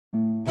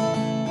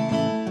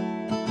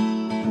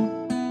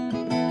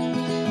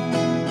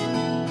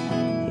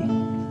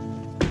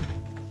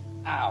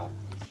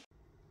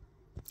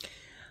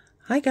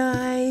Hi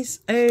guys.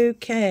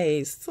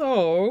 Okay,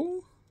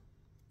 so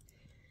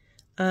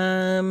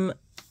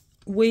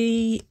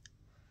we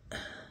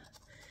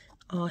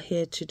are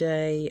here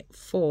today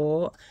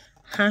for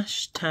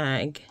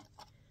hashtag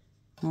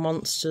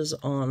Monsters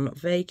on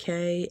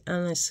Vacay,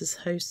 and this is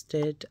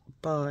hosted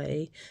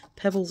by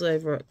Pebbles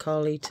over at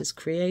Carlita's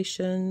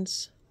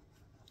Creations,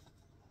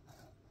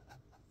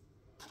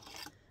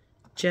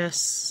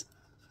 Jess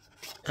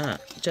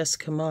at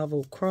Jessica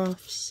Marvel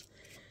Crafts,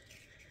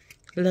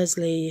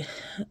 Lesley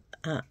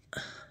at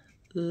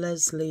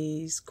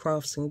Lesley's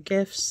Crafts and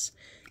Gifts,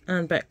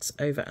 and Bex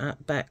over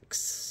at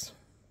Bex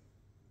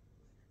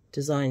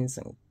Designs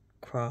and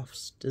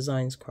Crafts,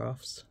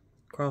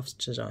 Crafts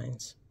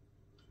Designs.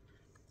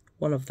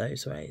 One of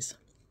those ways.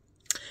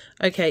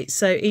 Okay,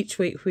 so each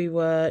week we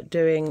were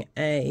doing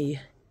a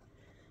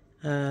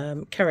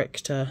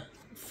character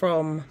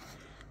from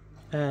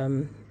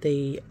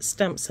the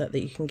stamp set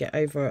that you can get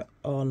over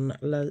on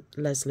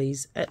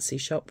Lesley's Etsy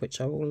shop, which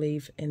I will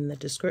leave in the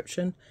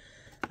description.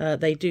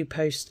 They do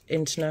post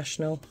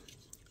international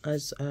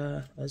as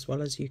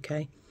well as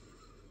UK,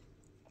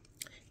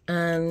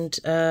 and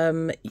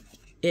it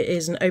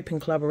is an open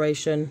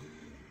collaboration,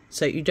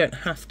 so you don't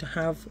have to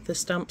have the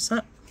stamp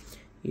set.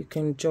 You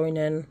can join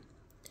in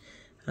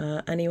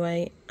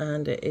anyway,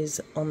 and it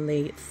is on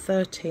the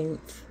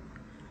 13th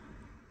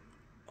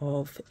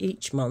of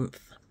each month.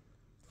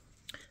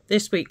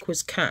 This week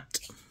was Cat,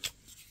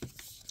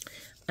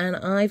 and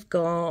I've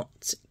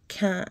got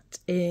Cat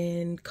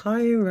in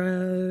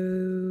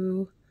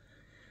Cairo.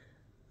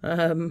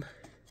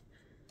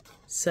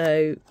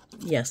 So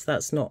yes,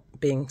 that's not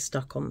being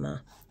stuck on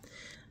there.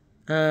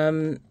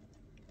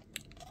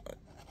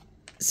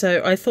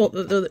 So I thought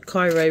that the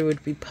Cairo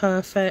would be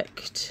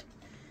perfect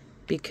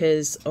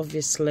because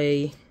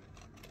obviously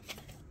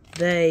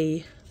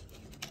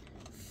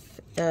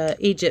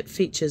Egypt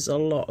features a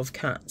lot of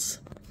cats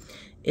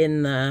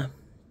in the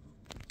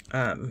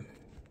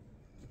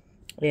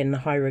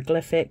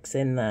hieroglyphics,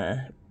 in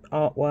the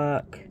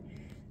artwork,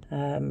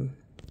 and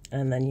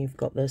then you've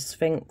got the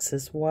Sphinx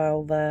as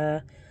well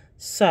there.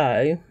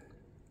 So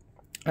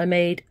I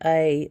made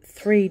a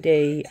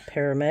 3D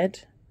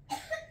pyramid,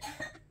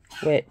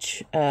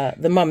 which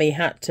the mummy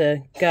had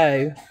to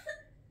go.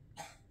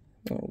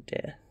 Oh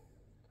dear.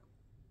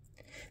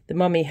 The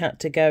mummy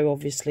had to go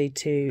obviously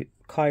to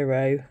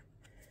Cairo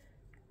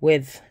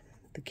with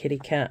the kitty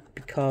cat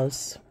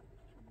because,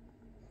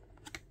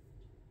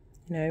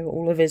 you know,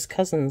 all of his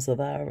cousins are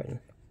there.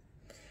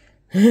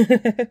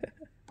 And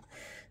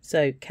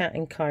so Cat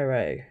in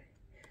Cairo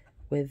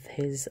with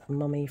his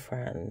mummy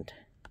friend.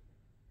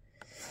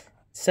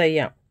 So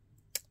yeah,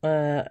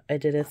 I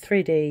did a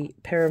 3D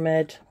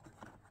pyramid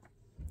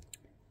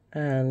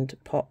and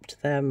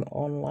popped them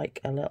on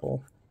like a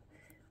little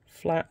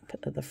flap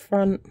at the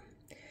front,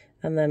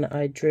 and then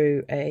I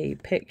drew a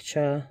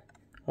picture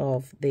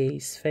of the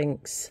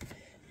Sphinx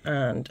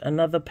and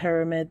another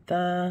pyramid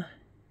there,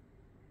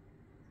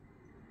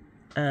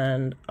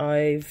 and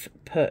I've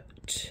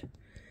put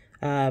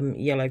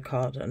yellow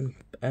card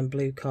and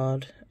blue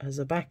card as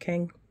a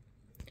backing.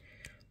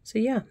 So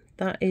yeah,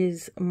 that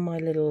is my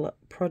little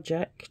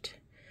project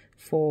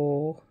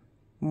for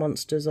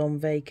Monsters on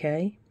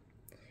Vacay.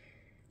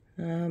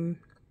 I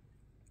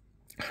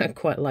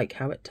quite like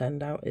how it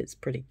turned out. It's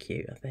pretty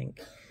cute, I think.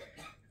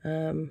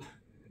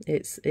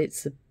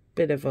 It's a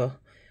bit of a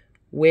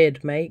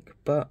weird make,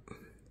 but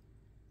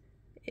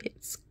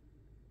it's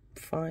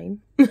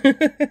fine.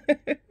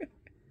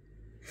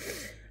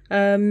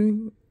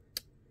 And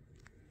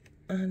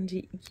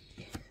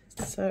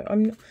so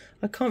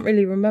I can't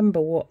really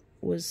remember what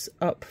was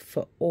up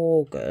for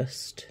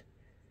August,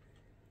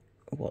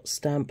 what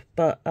stamp,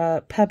 but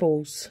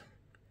Pebbles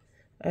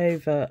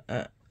over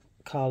at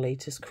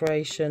Carlita's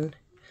Creation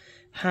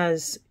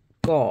has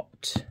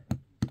got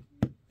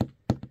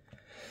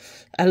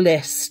a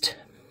list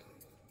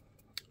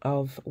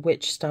of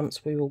which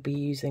stamps we will be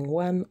using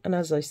when, and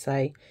as I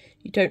say,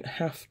 you don't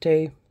have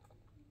to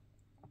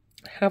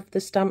have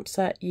the stamp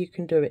set. You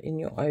can do it in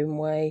your own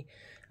way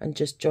and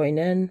just join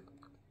in,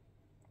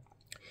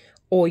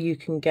 or you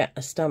can get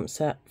a stamp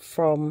set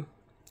from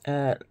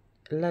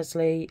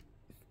Lesley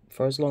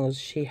for as long as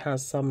she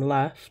has some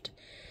left.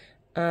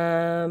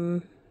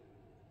 But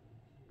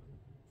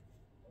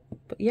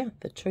yeah,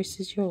 the choice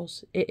is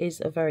yours. It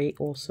is a very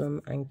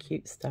awesome and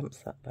cute stamp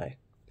set though.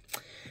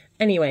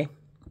 Anyway,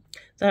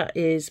 that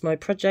is my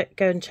project.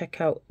 Go and check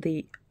out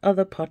the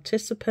other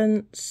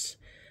participants.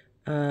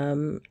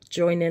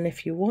 Join in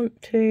if you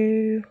want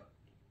to.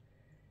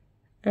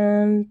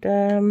 And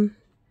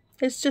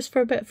it's just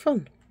for a bit of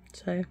fun.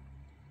 So,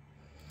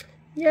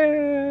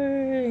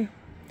 yay!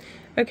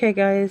 Okay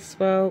guys,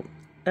 well,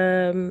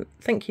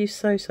 thank you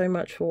so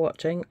much for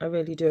watching. I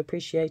really do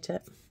appreciate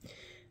it.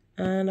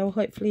 And I'll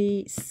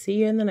hopefully see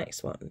you in the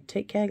next one.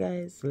 Take care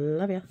guys.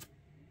 Love ya.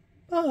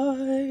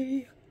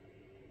 Bye.